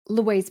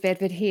Louise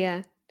Bedford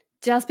here.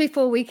 Just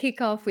before we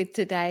kick off with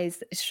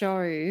today's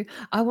show,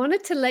 I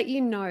wanted to let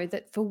you know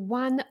that for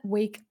 1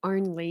 week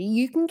only,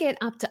 you can get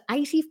up to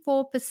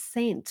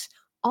 84%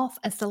 off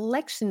a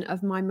selection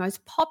of my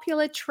most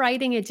popular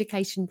trading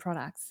education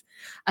products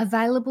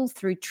available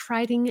through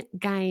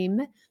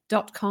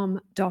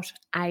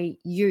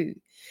tradinggame.com.au.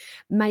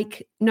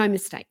 Make no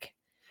mistake,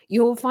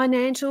 your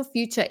financial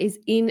future is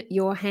in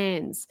your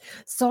hands.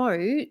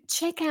 So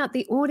check out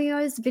the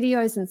audios,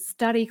 videos, and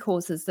study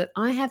courses that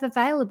I have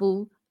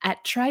available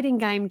at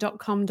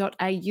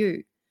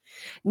tradinggame.com.au.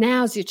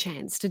 Now's your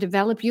chance to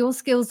develop your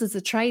skills as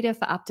a trader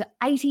for up to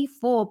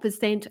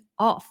 84%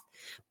 off,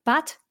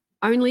 but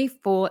only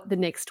for the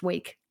next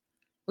week.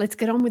 Let's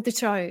get on with the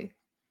show.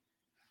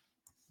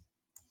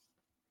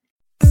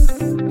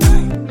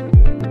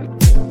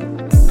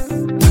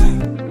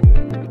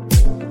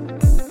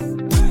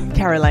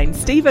 Caroline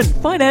Stephen,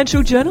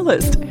 financial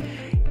journalist.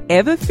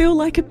 Ever feel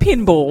like a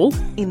pinball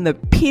in the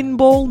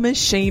pinball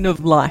machine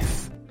of life?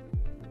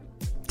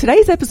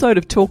 Today's episode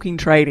of Talking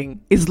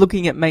Trading is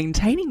looking at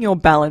maintaining your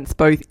balance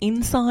both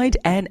inside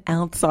and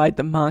outside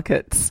the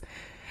markets.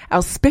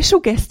 Our special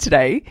guest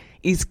today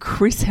is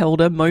Chris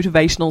Helder,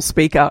 motivational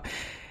speaker.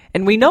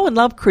 And we know and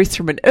love Chris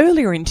from an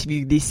earlier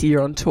interview this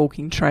year on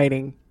Talking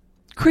Trading.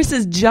 Chris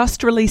has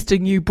just released a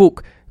new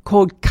book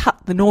called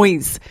Cut the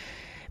Noise,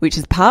 which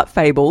is part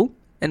fable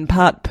and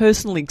part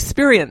personal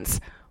experience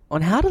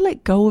on how to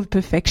let go of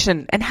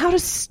perfection and how to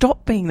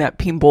stop being that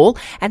pinball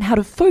and how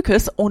to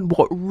focus on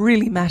what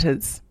really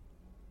matters.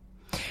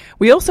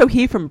 We also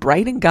hear from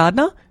Braden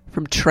Gardner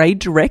from Trade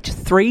Direct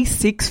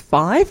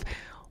 365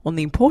 on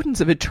the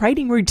importance of a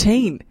trading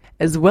routine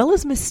as well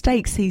as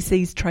mistakes he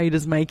sees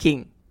traders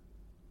making.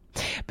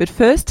 But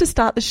first, to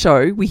start the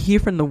show, we hear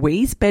from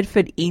Louise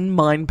Bedford in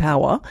Mind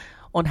Power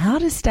on how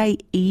to stay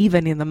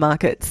even in the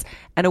markets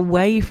and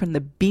away from the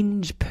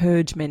binge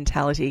purge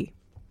mentality.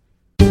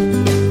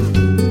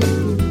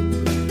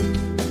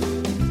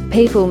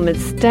 People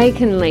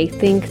mistakenly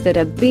think that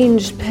a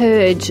binge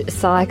purge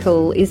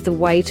cycle is the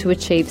way to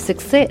achieve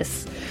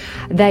success.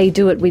 They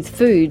do it with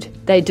food,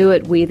 they do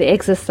it with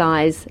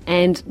exercise,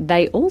 and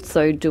they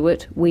also do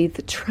it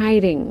with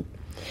trading.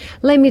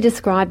 Let me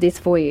describe this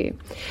for you.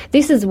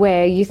 This is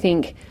where you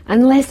think,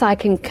 unless I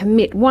can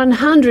commit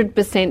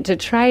 100% to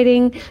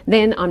trading,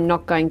 then I'm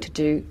not going to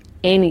do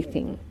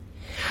anything.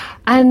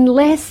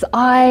 Unless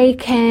I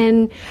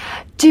can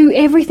do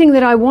everything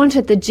that I want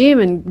at the gym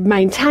and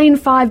maintain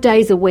 5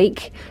 days a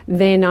week,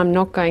 then I'm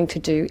not going to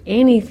do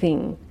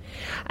anything.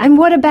 And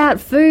what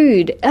about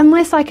food?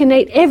 Unless I can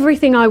eat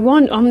everything I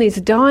want on this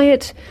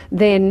diet,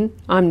 then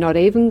I'm not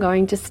even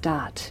going to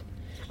start.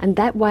 And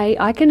that way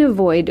I can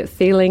avoid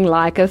feeling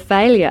like a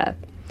failure.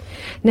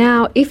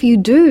 Now, if you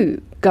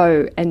do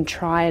go and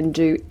try and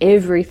do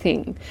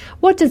everything,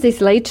 what does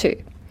this lead to?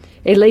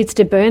 It leads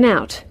to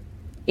burnout.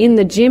 In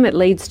the gym, it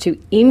leads to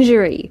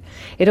injury.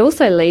 It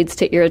also leads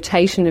to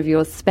irritation of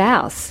your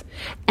spouse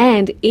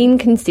and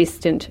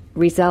inconsistent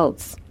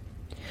results.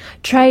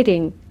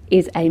 Trading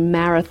is a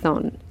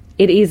marathon.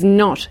 It is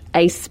not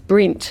a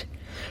sprint.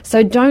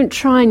 So don't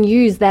try and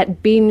use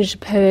that binge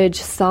purge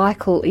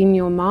cycle in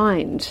your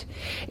mind.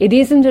 It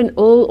isn't an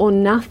all or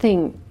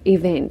nothing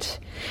event.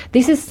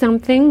 This is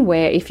something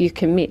where if you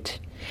commit,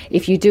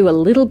 if you do a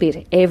little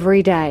bit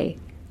every day,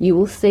 you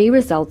will see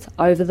results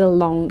over the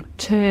long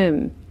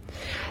term.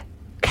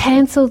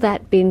 Cancel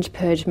that binge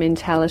purge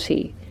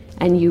mentality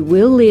and you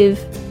will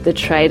live the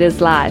trader's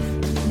life.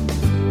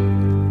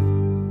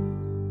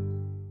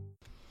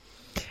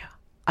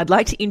 I'd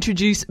like to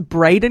introduce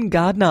Braden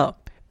Gardner.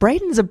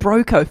 Braden's a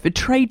broker for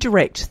Trade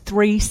Direct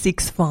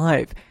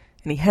 365,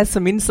 and he has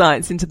some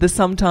insights into the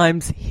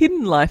sometimes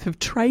hidden life of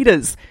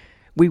traders.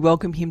 We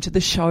welcome him to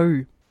the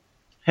show.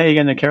 How are you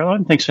going there,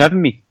 Caroline? Thanks for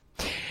having me.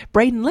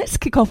 Braden, let's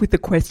kick off with the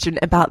question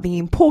about the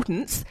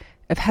importance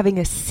of having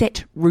a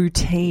set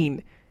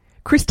routine.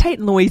 Chris Tate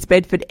and Louise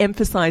Bedford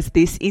emphasised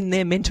this in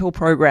their mentor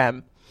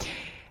program.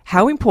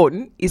 How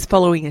important is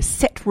following a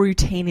set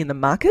routine in the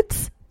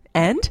markets,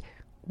 and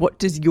what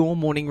does your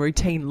morning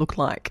routine look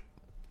like?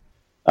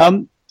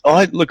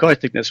 I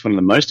think that's one of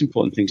the most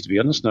important things, to be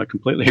honest, and I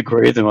completely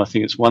agree with them. I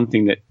think it's one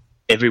thing that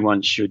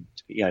everyone should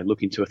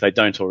look into if they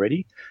don't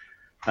already.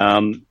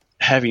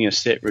 Having a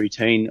set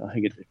routine, I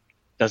think it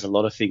does a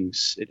lot of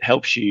things. It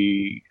helps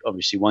you,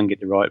 obviously, one, get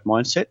the right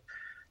mindset.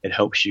 It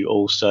helps you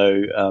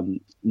also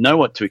know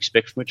what to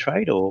expect from a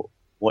trade or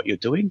what you're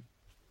doing.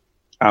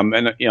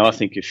 I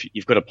think if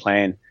you've got a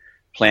plan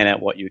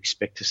out what you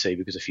expect to see,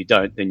 because if you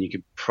don't, then you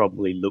could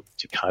probably look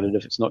to cut it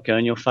if it's not going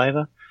in your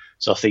favour.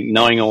 So I think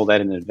knowing all that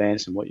in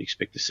advance and what you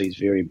expect to see is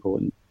very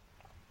important.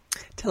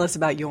 Tell us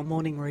about your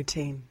morning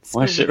routine.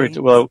 My set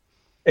routine, well,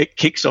 it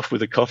kicks off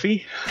with a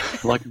coffee,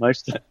 like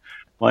most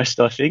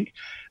I think.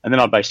 And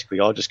then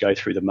I'll just go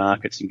through the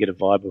markets and get a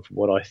vibe of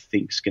what I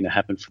think is going to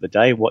happen for the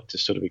day, what to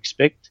sort of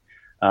expect,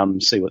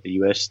 see what the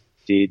US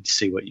did,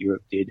 see what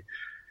Europe did,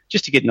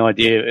 just to get an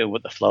idea of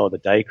what the flow of the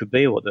day could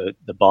be, or what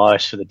the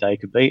bias for the day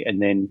could be.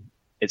 And then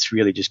it's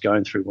really just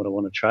going through what I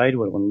want to trade,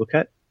 what I want to look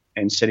at,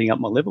 and setting up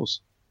my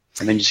levels.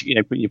 and then just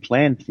put your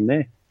plan from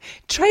there.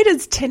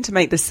 Traders tend to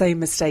make the same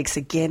mistakes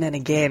again and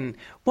again.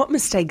 What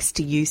mistakes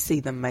do you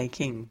see them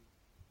making?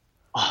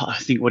 I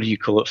think, what do you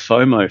call it?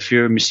 FOMO,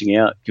 fear of missing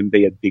out, can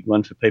be a big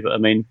one for people. I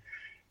mean,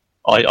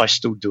 I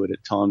still do it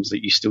at times,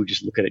 that you still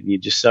just look at it and you're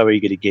just so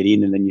eager to get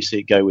in, and then you see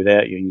it go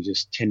without you and you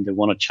just tend to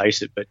want to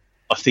chase it. But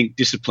I think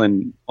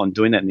discipline on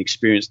doing that and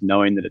experience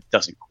knowing that it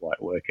doesn't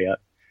quite work out.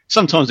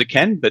 Sometimes it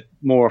can, but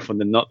more often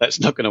than not, that's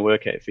not going to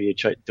work out for you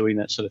doing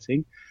that sort of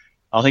thing.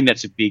 I think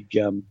that's a big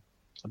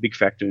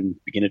factor in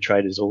beginner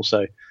traders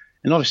also.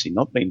 And obviously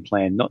not being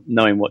planned, not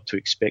knowing what to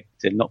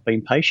expect, and not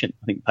being patient.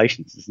 I think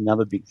patience is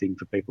another big thing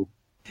for people.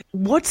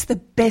 What's the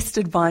best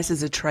advice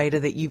as a trader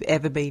that you've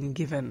ever been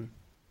given?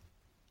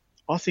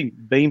 I think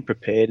being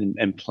prepared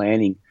and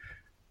planning,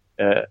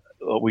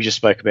 we just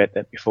spoke about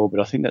that before, but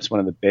I think that's one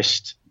of the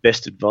best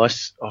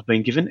advice I've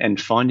been given,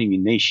 and finding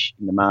your niche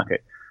in the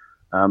market.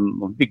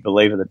 I'm a big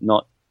believer that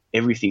not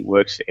everything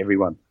works for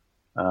everyone.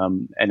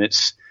 And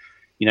it's,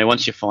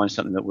 once you find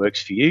something that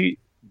works for you,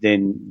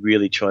 then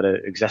really try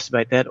to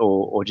exacerbate that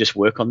or just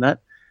work on that.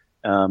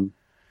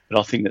 But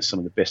I think that's some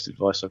of the best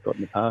advice I've got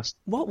in the past.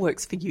 What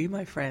works for you,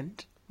 my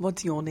friend?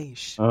 What's your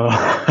niche?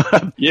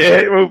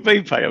 Yeah, well,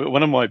 being paid.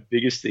 One of my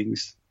biggest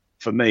things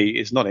for me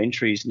is not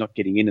entries, not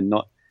getting in and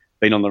not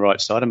being on the right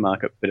side of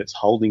market, but it's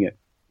holding it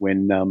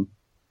when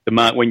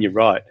when you're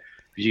right.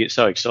 Because you get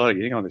so excited,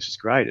 you think, oh, this is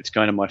great, it's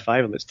going in my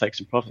favour, let's take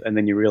some profit, and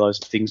then you realise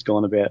the thing's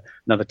gone about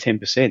another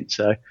 10%.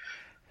 So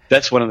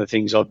that's one of the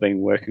things I've been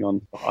working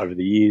on over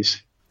the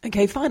years.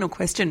 Okay, final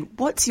question.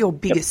 What's your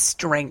biggest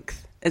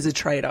strength as a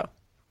trader?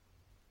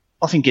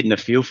 I think getting a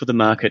feel for the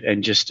market,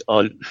 and just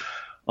I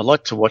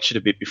like to watch it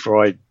a bit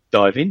before I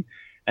dive in,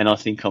 and I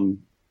think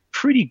I'm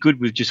pretty good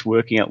with just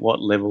working out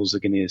what levels are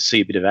going to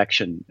see a bit of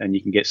action, and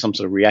you can get some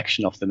sort of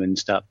reaction off them and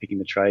start picking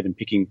the trade and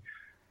picking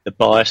the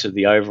bias of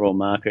the overall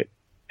market,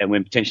 and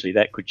when potentially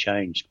that could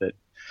change, but it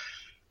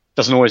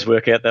doesn't always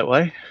work out that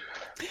way.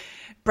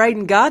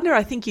 Braden Gardner,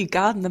 I think you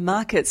garden the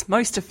markets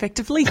most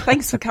effectively.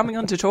 Thanks for coming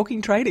on to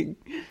Talking Trading.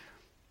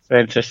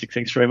 Fantastic.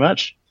 Thanks very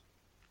much.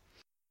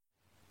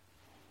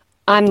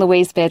 I'm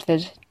Louise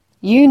Bedford.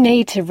 You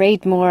need to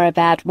read more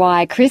about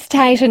why Chris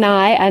Tate and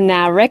I are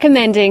now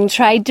recommending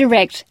Trade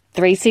Direct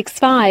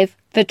 365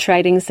 for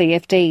trading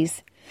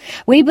CFDs.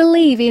 We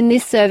believe in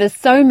this service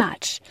so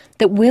much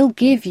that we'll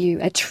give you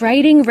a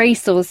trading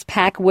resource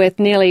pack worth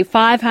nearly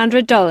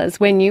 $500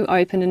 when you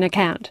open an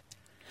account.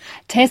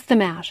 Test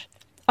them out.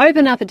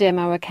 Open up a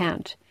demo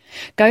account.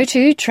 Go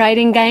to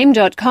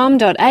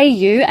tradinggame.com.au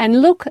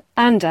and look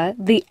under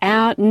the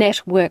Our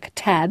Network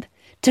tab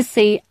to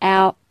see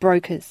our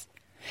brokers.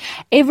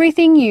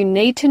 Everything you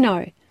need to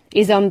know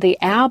is on the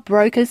Our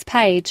Brokers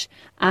page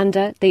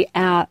under the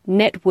Our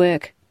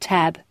Network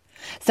tab.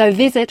 So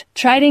visit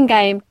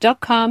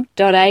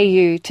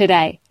tradinggame.com.au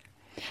today.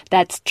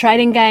 That's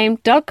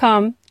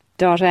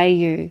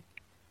tradinggame.com.au.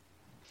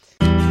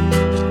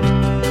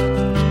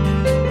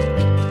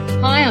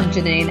 Hi, I'm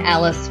Janine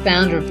Ellis,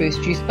 founder of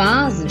Boost Juice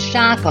Bars and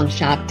Shark on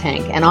Shark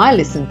Tank, and I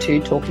listen to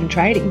Talking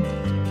Trading.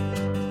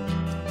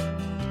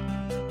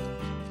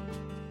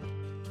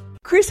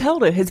 Chris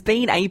Helder has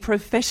been a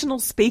professional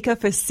speaker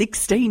for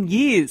 16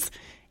 years.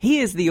 He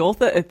is the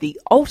author of The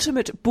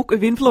Ultimate Book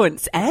of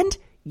Influence and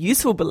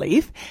Useful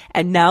Belief,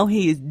 and now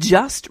he has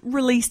just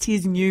released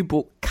his new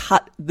book,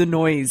 Cut the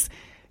Noise.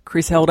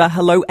 Chris Helder,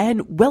 hello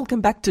and welcome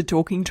back to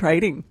Talking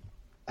Trading.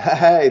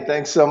 Hey,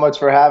 thanks so much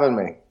for having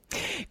me.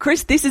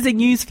 Chris, this is a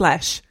news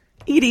flash.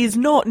 It is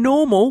not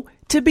normal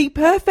to be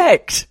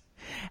perfect.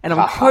 And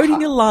I'm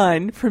quoting a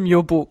line from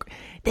your book.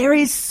 There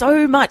is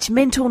so much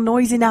mental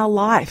noise in our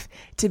life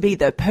to be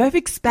the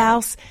perfect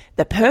spouse,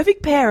 the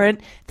perfect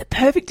parent, the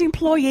perfect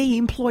employee,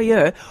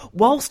 employer,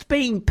 whilst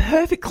being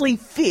perfectly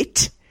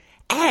fit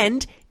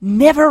and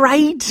never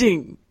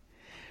aging.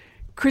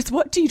 Chris,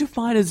 what do you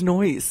define as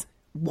noise?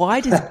 Why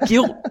does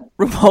guilt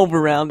revolve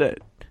around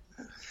it?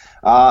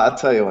 I'll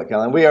tell you what,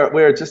 Kellen, we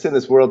are just in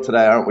this world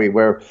today, aren't we?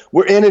 Where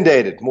we're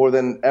inundated more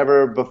than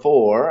ever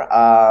before.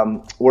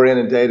 We're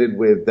inundated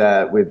with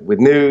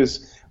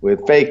news,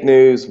 with fake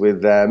news,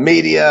 with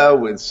media,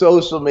 with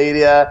social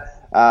media,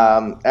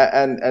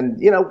 and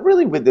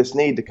really with this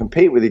need to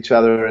compete with each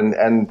other.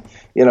 And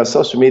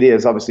social media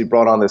has obviously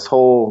brought on this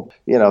whole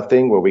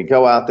thing where we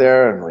go out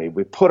there and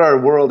we put our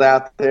world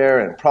out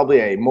there, and probably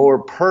a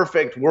more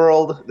perfect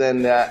world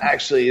than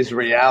actually is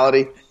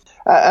reality.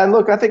 And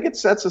look, I think it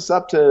sets us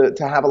up to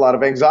have a lot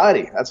of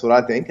anxiety. That's what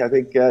I think. I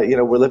think,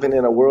 we're living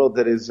in a world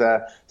that is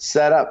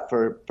set up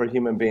for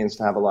human beings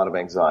to have a lot of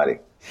anxiety.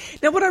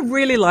 Now, what I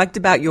really liked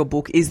about your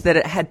book is that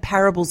it had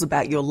parables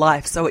about your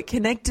life. So it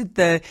connected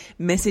the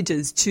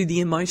messages to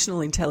the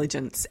emotional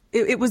intelligence.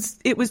 It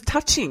was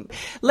touching.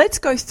 Let's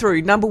go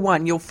through, number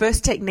one, your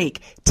first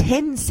technique,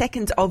 10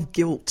 seconds of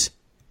guilt,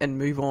 and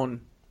move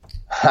on.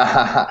 All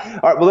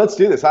right, well, let's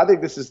do this. I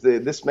think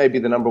this may be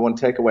the number one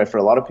takeaway for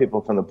a lot of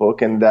people from the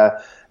book. And,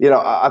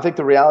 I think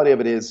the reality of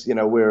it is,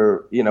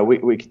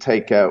 we could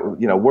take,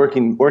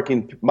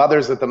 working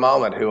mothers at the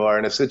moment who are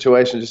in a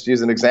situation, just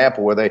use an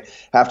example, where they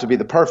have to be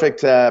the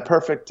perfect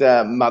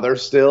mother,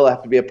 still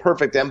have to be a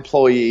perfect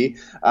employee,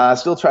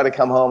 still try to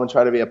come home and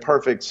try to be a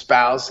perfect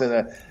spouse.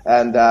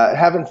 And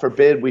heaven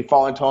forbid we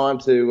find time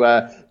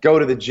to go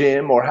to the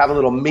gym or have a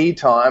little me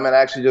time and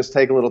actually just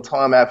take a little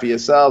time out for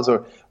yourselves,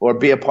 or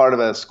be a part of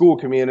a school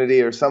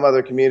community or some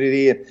other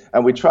community,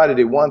 and we try to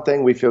do one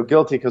thing, we feel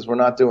guilty because we're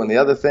not doing the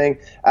other thing,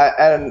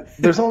 and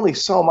there's only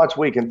so much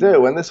we can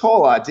do. And this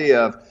whole idea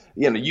of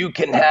you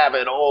can have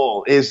it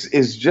all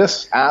is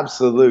just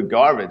absolute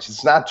garbage.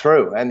 It's not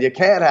true, and you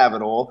can't have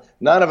it all.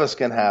 None of us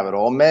can have it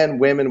all. Men,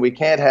 women, we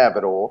can't have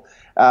it all.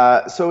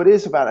 So it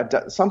is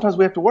about sometimes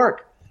we have to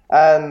work,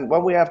 and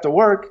when we have to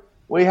work,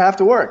 we have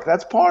to work.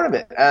 That's part of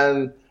it.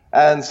 And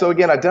so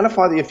again,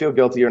 identify that you feel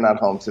guilty you're not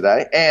home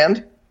today,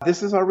 and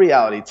this is our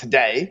reality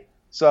today.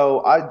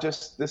 So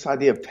this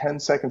idea of 10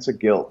 seconds of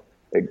guilt,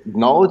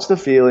 acknowledge the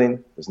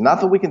feeling. There's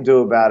nothing we can do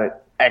about it.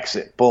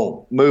 Exit,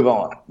 boom, move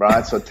on,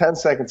 right? So 10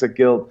 seconds of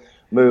guilt,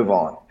 move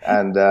on.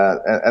 And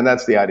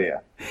that's the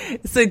idea.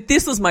 So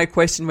this was my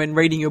question when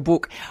reading your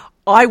book.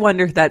 I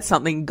wonder if that's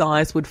something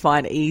guys would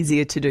find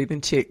easier to do than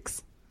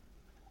chicks.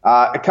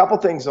 A couple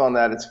things on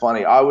that. It's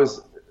funny.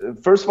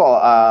 First of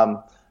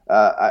all,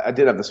 I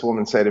did have this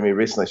woman say to me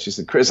recently, she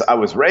said, Chris, I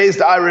was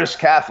raised Irish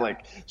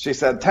Catholic. She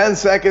said, 10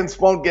 seconds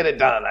won't get it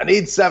done. I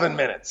need 7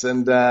 minutes.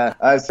 And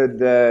I said,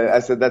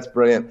 that's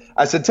brilliant.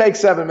 I said, take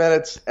 7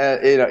 minutes.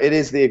 It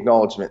is the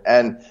acknowledgement.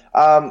 And,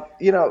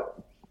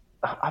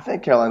 I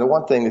think, Caroline, the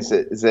one thing is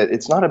that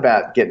it's not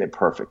about getting it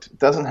perfect. It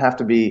doesn't have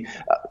to be,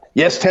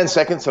 yes, 10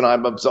 seconds and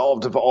I'm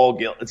absolved of all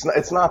guilt.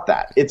 It's not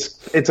that.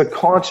 It's a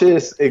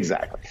conscious,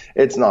 exactly.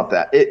 It's not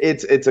that.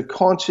 It's a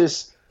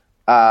conscious,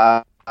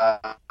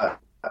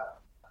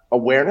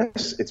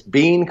 awareness. It's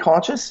being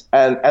conscious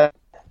and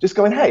just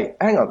going, hey,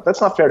 hang on, that's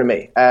not fair to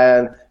me.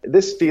 And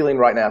this feeling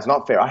right now is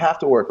not fair. I have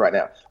to work right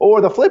now. Or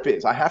the flip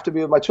is, I have to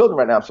be with my children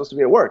right now. I'm supposed to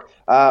be at work.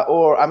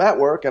 Or I'm at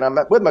work and I'm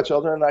with my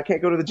children and I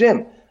can't go to the gym.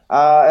 And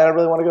I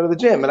really want to go to the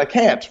gym and I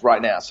can't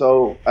right now.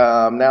 So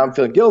now I'm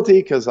feeling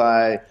guilty because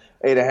I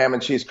ate a ham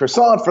and cheese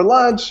croissant for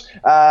lunch.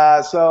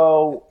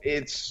 So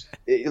it's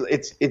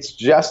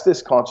just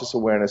this conscious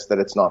awareness that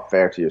it's not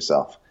fair to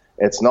yourself.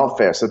 It's not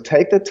fair. So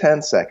take the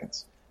 10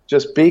 seconds.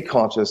 Just be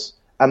conscious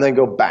and then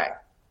go bang.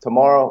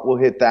 Tomorrow we'll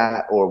hit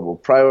that or we'll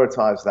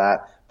prioritize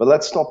that, but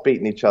let's stop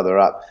beating each other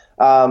up.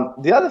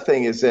 The other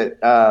thing is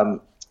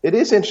that it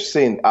is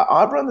interesting.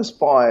 I've run this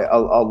by a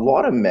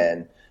lot of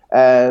men,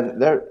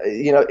 and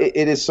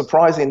it is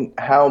surprising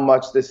how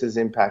much this has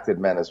impacted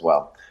men as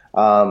well.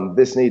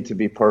 This need to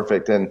be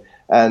perfect, and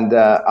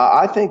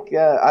I think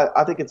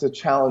it's a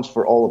challenge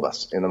for all of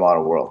us in the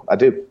modern world. I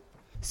do.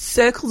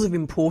 Circles of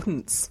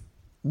importance.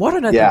 What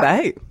are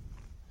they?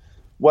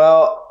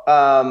 Well,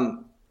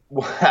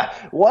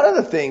 one of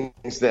the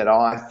things that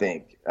I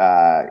think,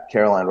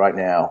 Caroline, right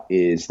now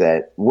is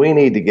that we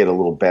need to get a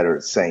little better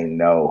at saying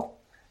no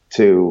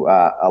to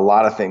a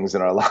lot of things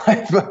in our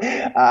life,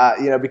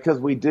 because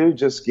we do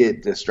just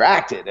get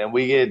distracted, and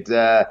we get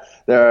there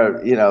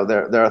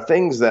are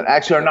things that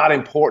actually are not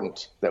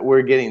important that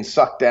we're getting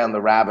sucked down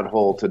the rabbit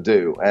hole to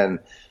do, and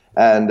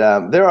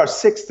there are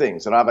 6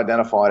 things that I've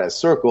identified as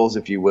circles,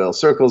 if you will,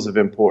 circles of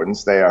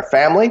importance. They are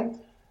family.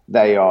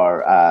 They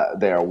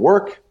are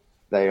work,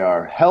 they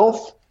are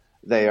health,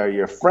 they are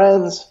your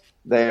friends,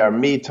 they are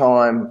me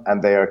time,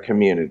 and they are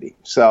community.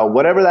 So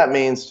whatever that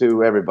means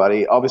to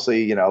everybody,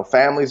 obviously,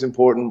 family is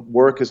important,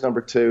 work is number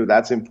 2,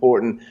 that's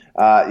important.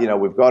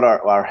 We've got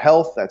our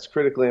health, that's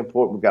critically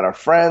important. We've got our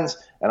friends,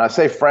 and I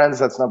say friends,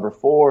 that's number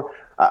 4.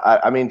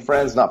 I mean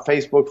friends, not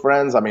Facebook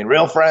friends, I mean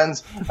real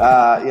friends, and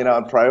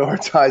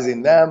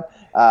prioritizing them.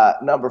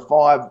 Number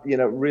 5,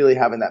 really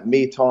having that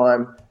me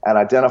time and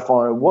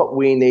identifying what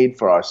we need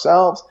for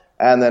ourselves.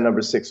 And then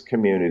number 6,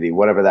 community,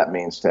 whatever that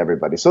means to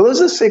everybody. So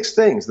those are 6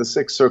 things, the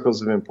 6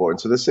 circles of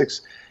importance. So the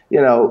 6,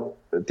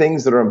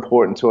 things that are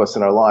important to us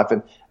in our life,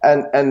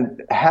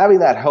 and having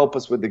that help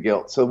us with the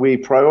guilt. So we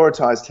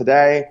prioritize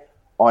today,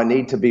 I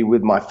need to be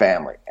with my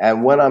family.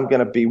 And when I'm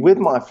going to be with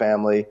my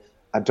family,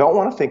 I don't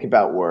want to think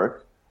about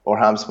work or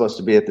how I'm supposed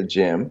to be at the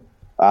gym.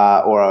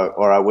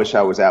 Or I wish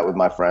I was out with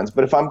my friends.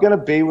 But if I'm going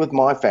to be with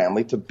my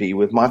family, to be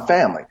with my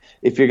family.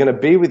 If you're going to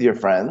be with your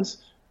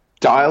friends,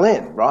 dial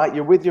in, right?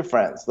 You're with your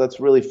friends. Let's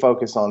really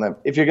focus on them.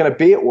 If you're going to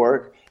be at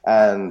work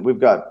and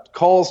we've got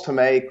calls to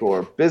make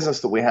or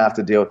business that we have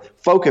to deal with,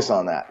 focus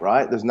on that,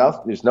 right? There's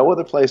no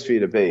other place for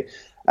you to be.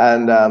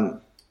 And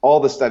all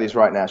the studies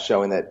right now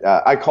showing that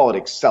I call it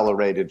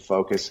accelerated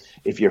focus.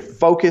 If you're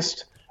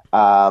focused,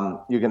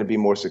 you're going to be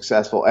more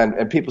successful.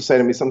 And people say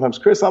to me sometimes,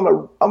 Chris, I'm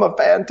a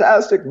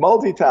fantastic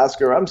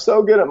multitasker. I'm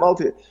so good at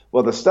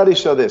Well, the studies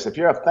show this. If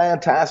you're a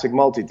fantastic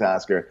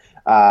multitasker,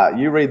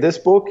 you read this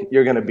book,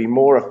 you're going to be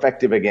more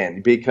effective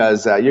again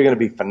because you're going to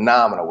be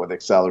phenomenal with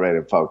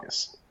accelerated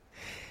focus.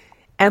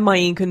 Am I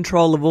in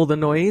control of all the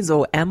noise,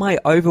 or am I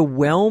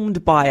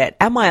overwhelmed by it?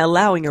 Am I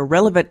allowing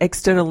irrelevant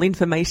external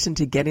information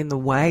to get in the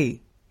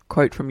way?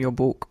 Quote from your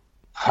book.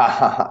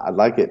 I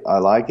like it.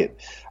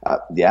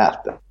 Yeah.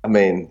 I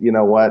mean, you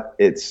know what?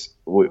 We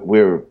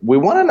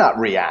want to not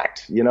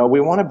react. We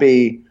want to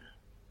be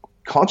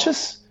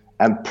conscious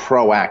and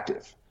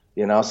proactive,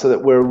 so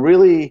that we're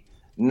really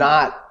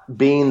not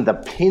being the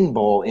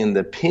pinball in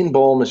the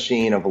pinball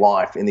machine of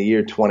life in the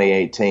year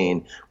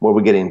 2018, where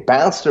we're getting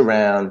bounced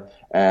around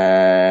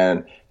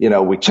and,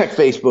 we check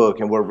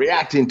Facebook and we're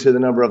reacting to the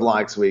number of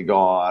likes we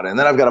got. And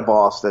then I've got a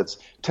boss that's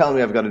telling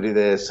me I've got to do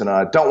this and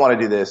I don't want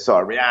to do this, so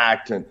I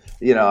react. And,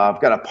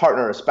 I've got a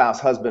partner, a spouse,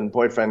 husband,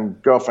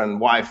 boyfriend,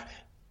 girlfriend, wife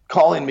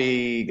calling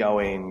me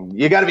going,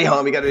 you got to be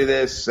home, you got to do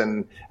this.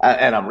 And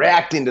I'm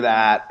reacting to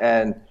that.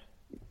 And,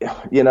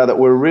 that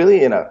we're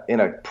really in a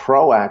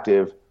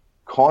proactive,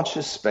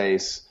 conscious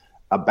space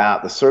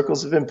about the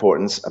circles of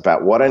importance,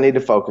 about what I need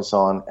to focus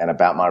on, and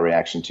about my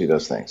reaction to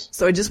those things.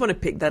 So I just want to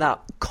pick that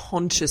up,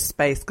 conscious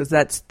space, because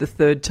that's the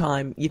third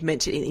time you've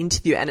mentioned in an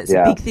interview, and it's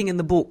a big thing in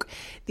the book.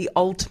 The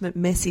ultimate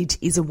message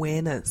is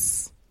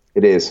awareness.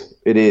 It is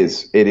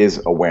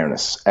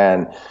awareness.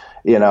 And,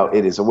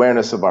 it is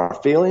awareness of our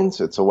feelings.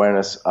 It's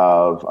awareness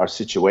of our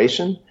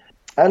situation.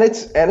 And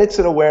it's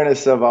an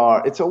awareness of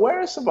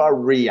our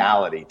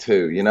reality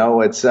too.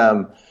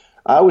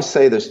 I always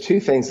say there's two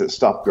things that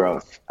stop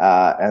growth,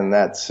 and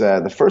that's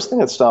the first thing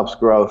that stops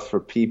growth for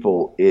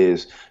people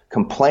is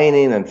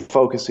complaining and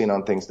focusing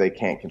on things they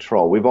can't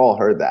control. We've all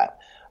heard that.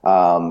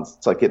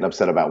 It's like getting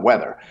upset about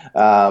weather.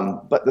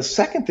 But the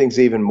second thing's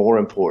even more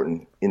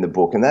important in the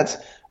book, and that's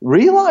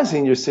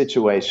realizing your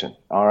situation,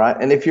 all right?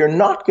 And if you're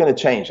not going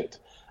to change it,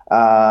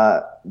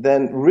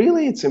 then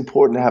really it's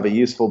important to have a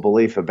useful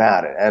belief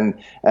about it.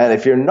 And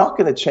if you're not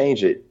going to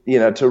change it,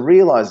 to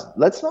realize,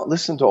 let's not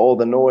listen to all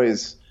the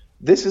noise.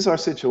 This is our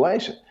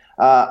situation.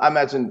 I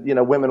imagine,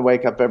 women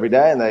wake up every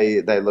day and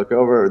they look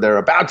over, they're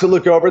about to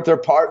look over at their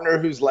partner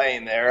who's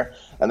laying there,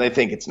 and they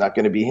think it's not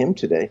going to be him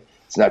today.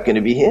 It's not going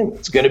to be him.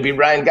 It's going to be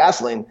Ryan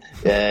Gosling.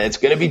 It's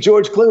going to be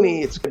George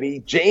Clooney. It's going to be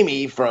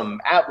Jamie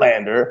from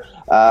Outlander.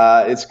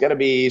 It's going to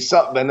be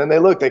something. And then they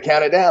look, they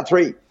count it down,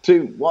 3,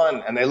 2,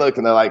 1, and they look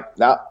and they're like,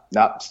 no,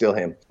 still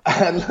him.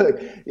 And look,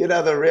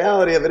 the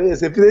reality of it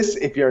is,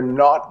 if you're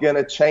not going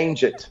to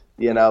change it,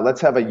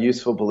 let's have a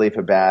useful belief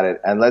about it,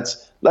 and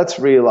let's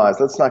realize,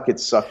 let's not get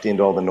sucked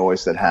into all the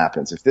noise that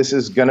happens. If this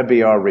is going to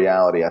be our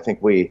reality, I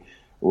think we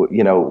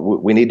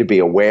need to be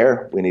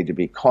aware, we need to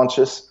be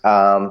conscious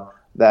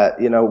that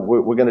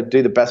we're going to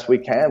do the best we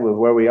can with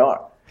where we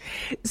are.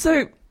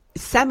 So,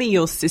 Sammy,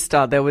 your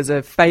sister, there was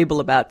a fable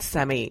about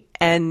Sammy,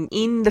 and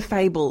in the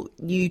fable,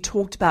 you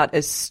talked about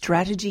a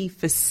strategy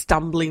for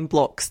stumbling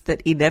blocks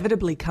that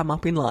inevitably come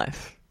up in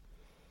life.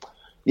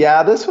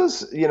 Yeah, this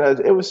was,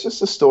 it was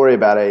just a story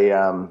about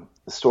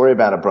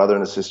a brother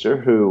and a sister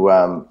who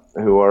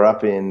are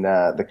up in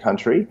the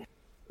country.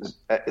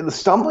 The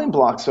stumbling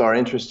blocks are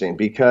interesting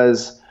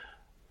because,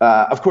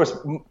 of course,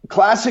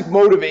 classic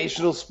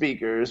motivational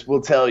speakers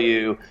will tell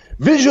you,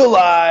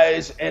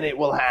 visualize and it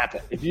will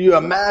happen. If you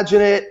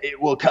imagine it, it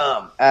will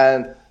come.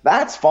 And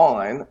that's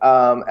fine,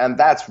 and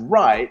that's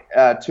right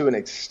to an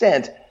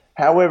extent.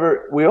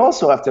 However, we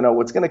also have to know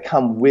what's going to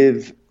come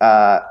with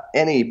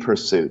any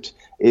pursuit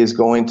is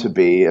going to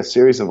be a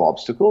series of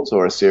obstacles,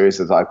 or a series,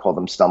 as I call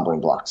them,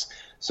 stumbling blocks.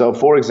 So,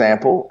 for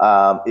example,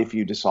 if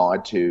you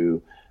decide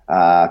to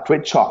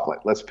quit chocolate,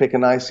 let's pick a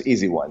nice,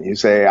 easy one. You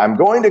say, I'm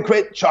going to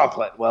quit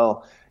chocolate.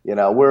 Well,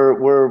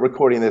 we're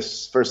recording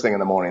this first thing in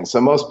the morning, so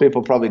most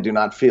people probably do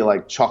not feel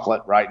like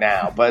chocolate right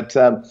now. But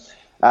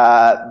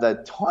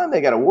the time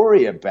they got to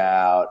worry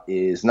about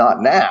is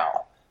not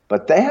now,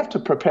 but they have to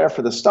prepare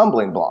for the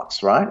stumbling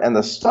blocks, right? And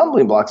the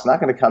stumbling block's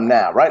not going to come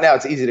now. Right now,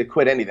 it's easy to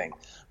quit anything.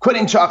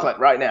 Quitting chocolate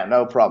right now,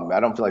 no problem. I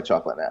don't feel like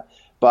chocolate now.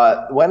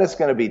 But when it's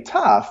going to be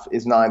tough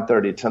is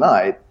 9:30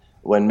 tonight,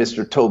 when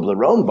Mr.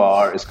 Toblerone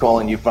bar is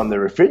calling you from the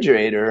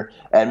refrigerator,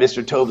 and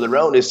Mr.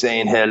 Toblerone is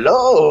saying,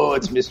 hello,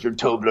 it's Mr.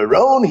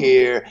 Toblerone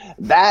here.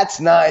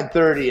 That's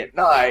 9:30 at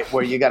night,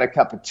 where you got a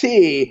cup of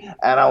tea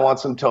and I want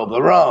some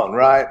Toblerone,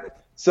 right?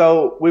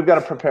 So we've got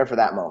to prepare for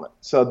that moment.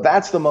 So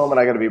that's the moment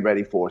I got to be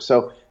ready for.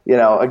 So,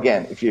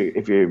 again, if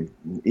you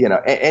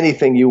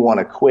anything you want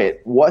to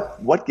quit,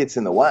 what gets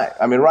in the way?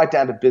 I mean, right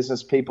down to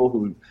business people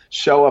who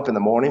show up in the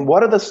morning.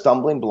 What are the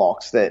stumbling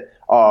blocks that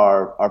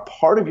are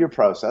part of your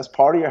process,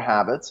 part of your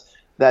habits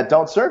that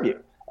don't serve you?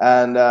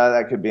 And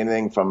that could be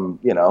anything from,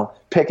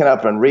 picking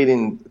up and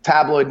reading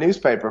tabloid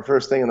newspaper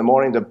first thing in the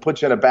morning to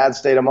put you in a bad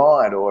state of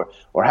mind, or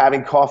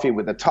having coffee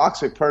with a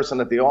toxic person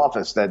at the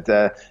office that,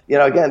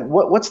 again,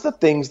 what's the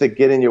things that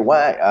get in your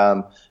way?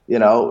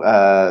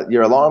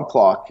 Your alarm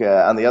clock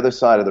on the other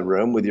side of the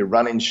room with your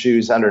running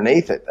shoes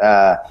underneath it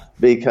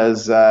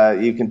because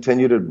you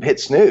continue to hit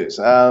snooze.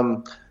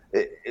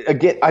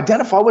 Again,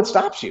 identify what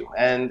stops you.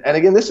 And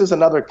again, this is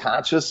another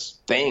conscious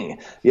thing.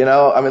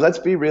 Let's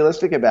be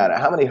realistic about it.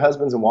 How many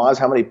husbands and wives,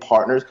 how many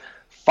partners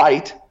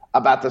fight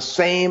about the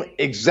same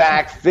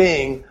exact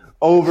thing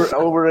over and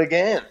over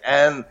again?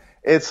 And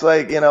it's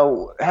like, hang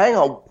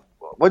on,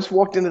 just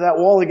walked into that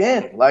wall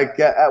again. Like,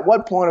 at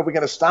what point are we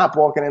going to stop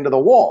walking into the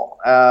wall?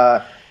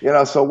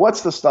 So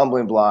what's the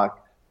stumbling block?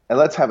 And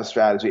let's have a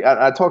strategy.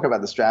 I talk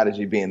about the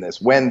strategy being this: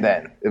 when,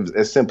 then,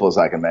 as simple as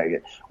I can make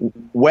it.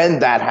 When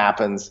that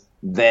happens,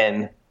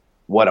 then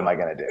what am I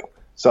going to do?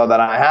 So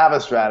that I have a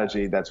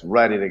strategy that's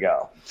ready to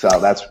go. So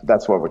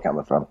that's where we're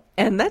coming from.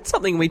 And that's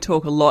something we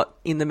talk a lot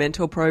in the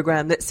Mentor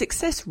program, that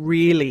success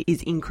really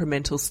is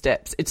incremental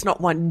steps. It's not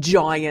one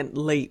giant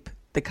leap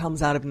that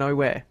comes out of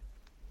nowhere.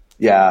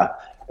 Yeah.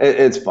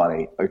 It's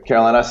funny,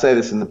 Caroline. I say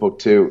this in the book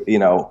too.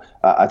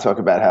 I talk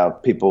about how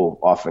people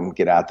often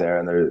get out there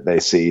and they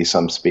see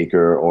some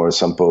speaker or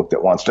some book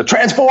that wants to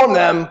transform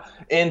them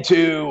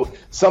into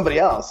somebody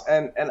else.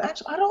 And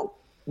actually,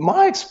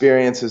 my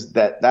experience is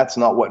that that's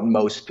not what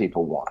most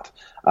people want.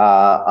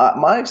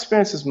 My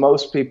experience is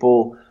most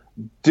people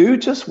do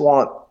just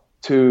want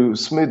to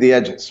smooth the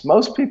edges.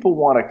 Most people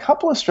want a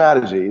couple of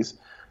strategies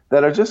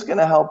that are just going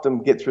to help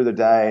them get through the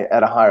day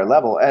at a higher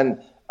level.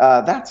 And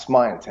that's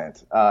my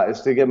intent,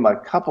 is to give them a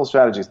couple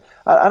strategies.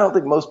 I don't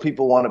think most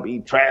people want to be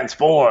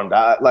transformed.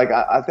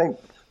 I think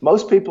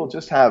most people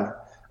just have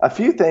a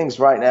few things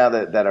right now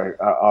that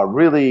are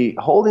really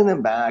holding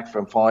them back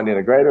from finding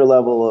a greater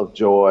level of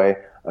joy,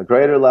 a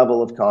greater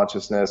level of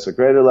consciousness, a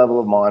greater level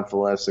of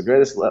mindfulness, a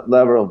greatest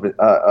level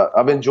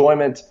of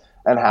enjoyment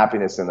and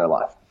happiness in their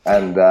life.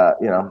 And,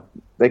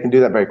 they can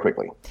do that very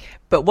quickly.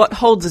 But what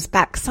holds us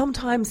back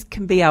sometimes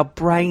can be our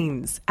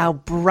brains. Our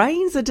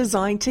brains are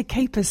designed to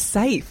keep us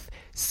safe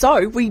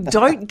so we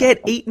don't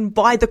get eaten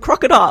by the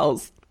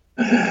crocodiles.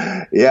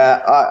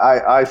 Yeah,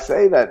 I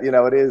say that,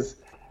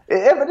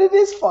 it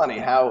is funny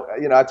how,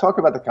 I talk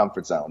about the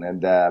comfort zone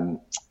and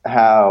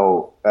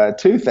how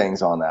two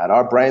things on that.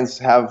 Our brains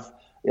have,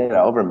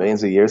 over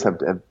millions of years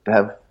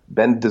have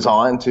been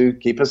designed to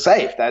keep us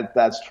safe.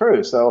 That's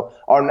true. So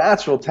our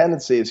natural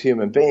tendency as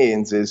human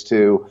beings is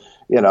to,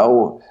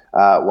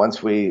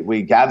 once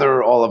we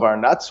gather all of our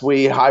nuts,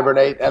 we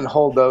hibernate and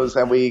hold those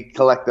and we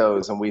collect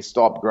those and we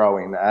stop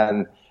growing.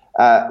 And,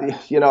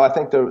 I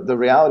think the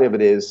reality of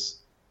it is,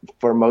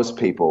 for most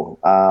people,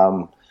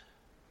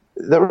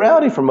 the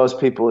reality for most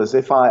people is,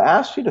 if I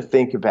asked you to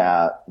think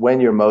about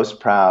when you're most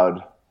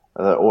proud,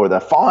 or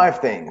the 5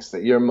 things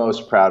that you're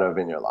most proud of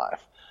in your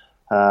life,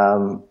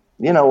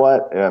 you know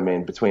what? I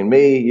mean, between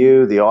me,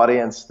 you, the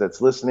audience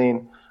that's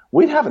listening,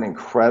 we'd have an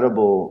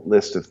incredible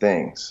list of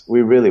things.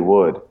 We really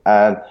would.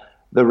 And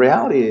the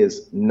reality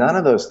is, none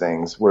of those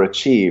things were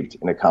achieved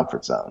in a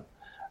comfort zone.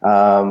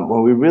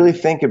 When we really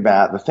think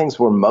about the things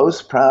we're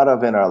most proud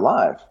of in our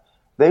life,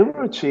 they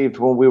were achieved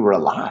when we were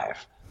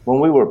alive,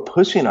 when we were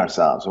pushing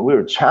ourselves, when we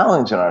were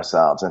challenging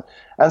ourselves.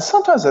 And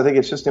sometimes I think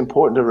it's just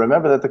important to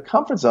remember that the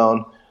comfort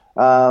zone,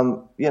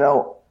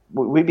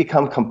 we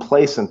become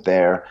complacent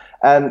there.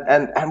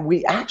 And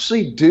we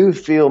actually do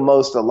feel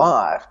most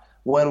alive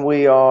when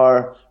we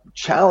are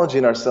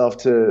challenging ourselves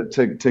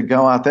to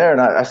go out there.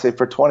 And I say,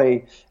 for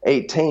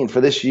 2018,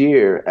 for this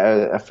year,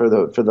 for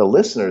the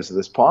listeners of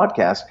this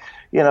podcast,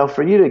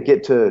 for you to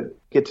get to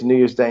New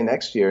Year's Day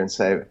next year and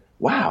say,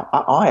 wow,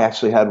 I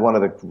actually had one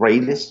of the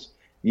greatest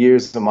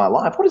years of my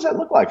life. What does that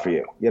look like for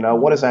you?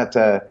 What is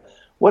that?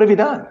 What have you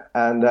done?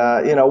 And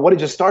what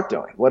did you start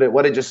doing?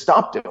 What did you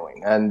stop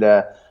doing? And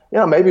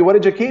maybe what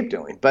did you keep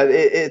doing? But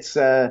it's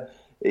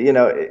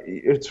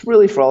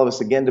really for all of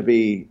us, again, to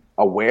be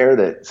aware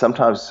that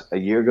sometimes a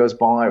year goes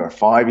by, or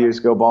 5 years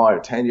go by, or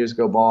 10 years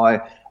go by,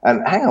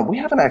 and hang on, we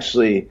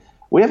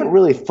haven't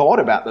really thought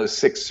about those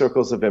 6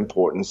 circles of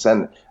importance.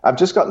 And I've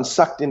just gotten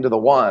sucked into the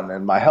one,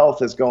 and my health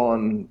has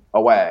gone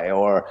away,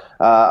 or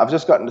I've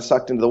just gotten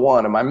sucked into the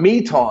one, and my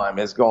me time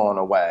has gone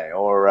away,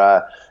 or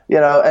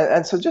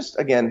and so just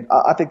again,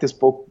 I think this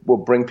book will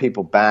bring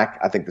people back.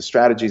 I think the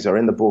strategies are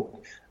in the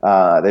book.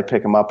 They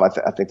pick them up. I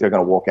think they're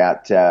going to walk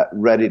out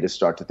ready to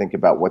start to think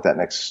about what that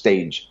next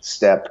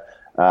step,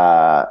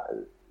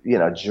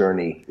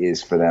 journey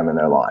is for them in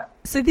their life.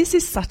 So this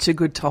is such a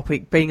good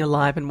topic, being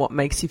alive and what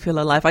makes you feel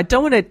alive. I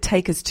don't want to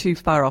take us too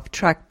far off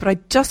track, but I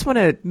just want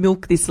to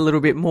milk this a little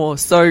bit more.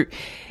 So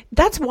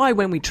that's why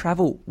when we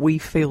travel, we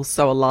feel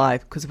so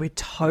alive, because we're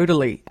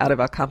totally out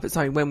of our comfort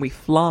zone. When we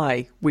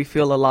fly, we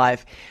feel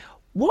alive.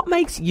 What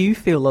makes you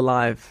feel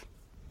alive?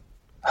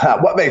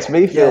 What makes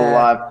me feel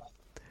alive?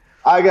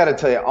 I got to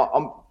tell you,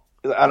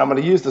 I'm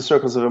going to use the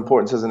circles of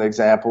importance as an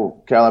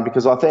example, Caroline,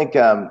 because I think,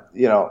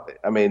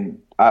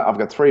 I've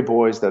got 3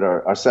 boys that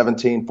are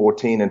 17,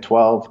 14, and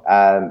 12.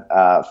 And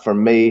for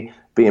me,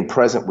 being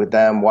present with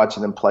them,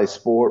 watching them play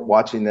sport,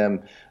 watching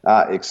them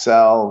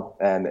excel,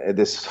 and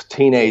this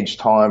teenage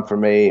time for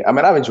me,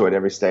 I've enjoyed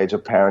every stage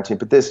of parenting,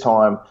 but this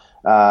time,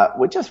 I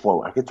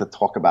get to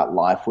talk about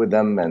life with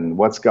them and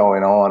what's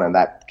going on, and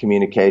that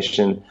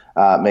communication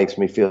makes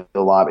me feel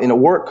alive. In a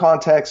work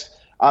context,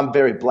 I'm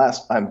very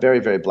blessed. I'm very,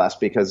 very blessed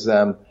because,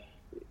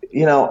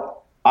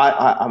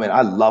 I mean,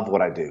 I love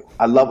what I do.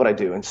 I love what I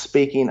do. And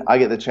speaking, I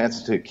get the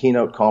chance to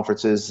keynote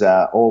conferences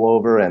all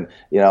over. And,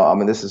 I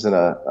mean, this isn't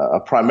a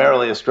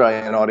primarily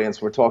Australian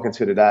audience we're talking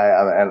to today.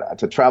 And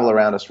to travel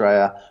around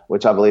Australia,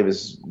 which I believe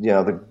is,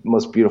 the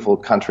most beautiful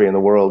country in the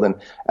world,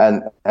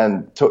 and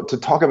to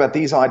talk about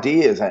these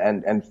ideas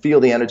and feel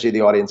the energy of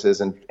the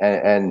audiences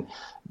and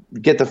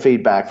get the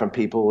feedback from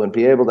people and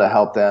be able to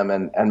help them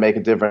and make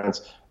a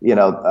difference.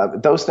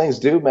 Those things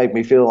do make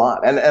me feel a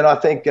lot. And I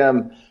think,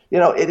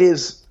 it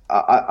is.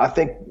 I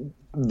think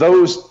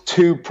those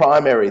two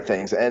primary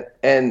things,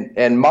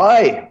 and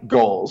my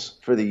goals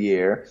for the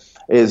year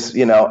is,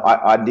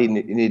 I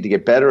need to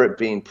get better at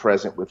being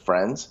present with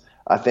friends.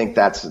 I think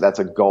that's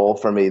a goal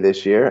for me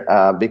this year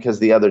because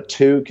the other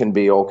two can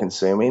be all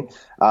consuming.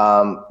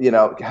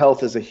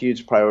 Health is a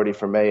huge priority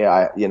for me.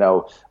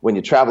 When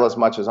you travel as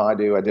much as I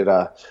do, I did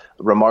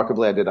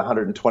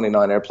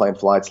 129 airplane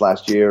flights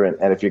last year.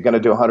 And if you're going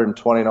to do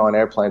 129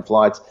 airplane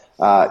flights,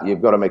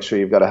 you've got to make sure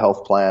you've got a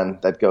health plan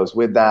that goes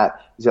with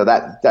that. So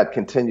that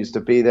continues to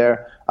be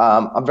there.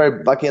 I'm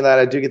very lucky in that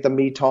I do get the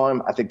me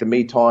time. I think the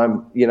me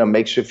time,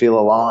 makes you feel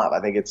alive. I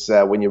think it's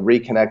when you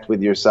reconnect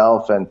with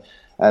yourself and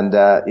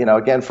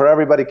again, for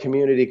everybody,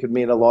 community could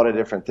mean a lot of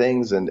different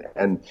things, and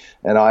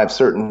I have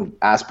certain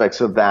aspects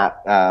of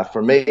that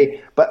for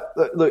me. But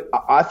look,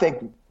 I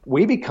think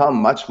we become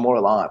much more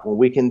alive when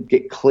we can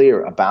get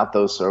clear about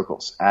those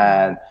circles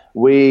and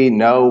we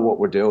know what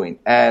we're doing.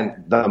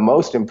 And the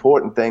most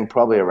important thing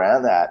probably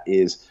around that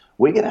is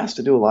we get asked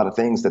to do a lot of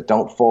things that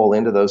don't fall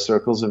into those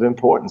circles of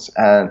importance.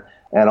 And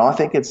I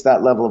think it's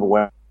that level of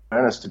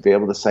awareness to be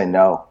able to say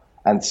no.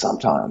 And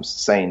sometimes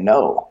saying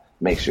no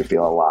makes you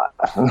feel a lot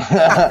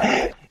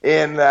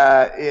in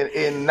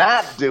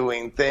not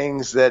doing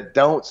things that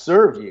don't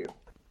serve you.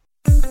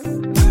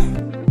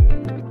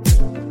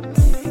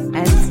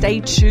 And stay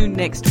tuned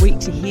next week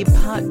to hear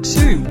part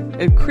 2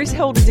 of Chris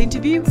Helder's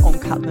interview on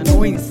Cut the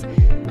Noise.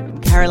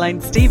 I'm Caroline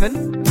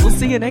Stephen. We'll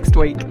see you next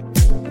week.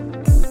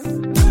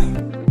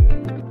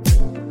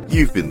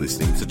 You've been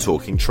listening to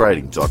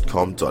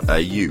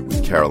talkingtrading.com.au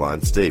with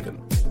Caroline Stephen.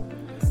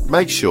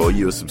 Make sure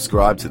you are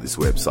subscribed to this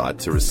website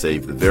to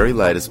receive the very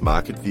latest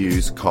market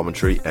views,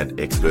 commentary and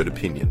expert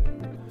opinion.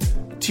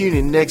 Tune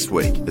in next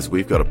week as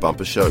we've got a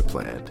bumper show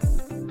planned.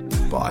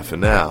 Bye for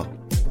now.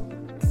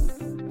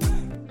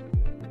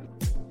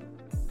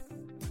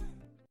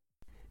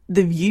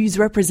 The views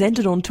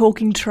represented on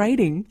Talking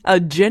Trading are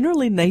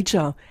general in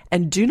nature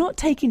and do not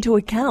take into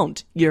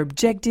account your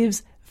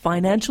objectives,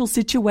 financial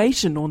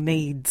situation or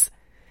needs.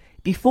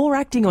 Before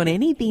acting on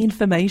any of the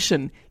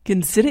information,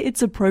 consider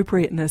its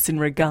appropriateness in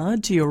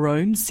regard to your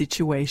own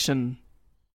situation.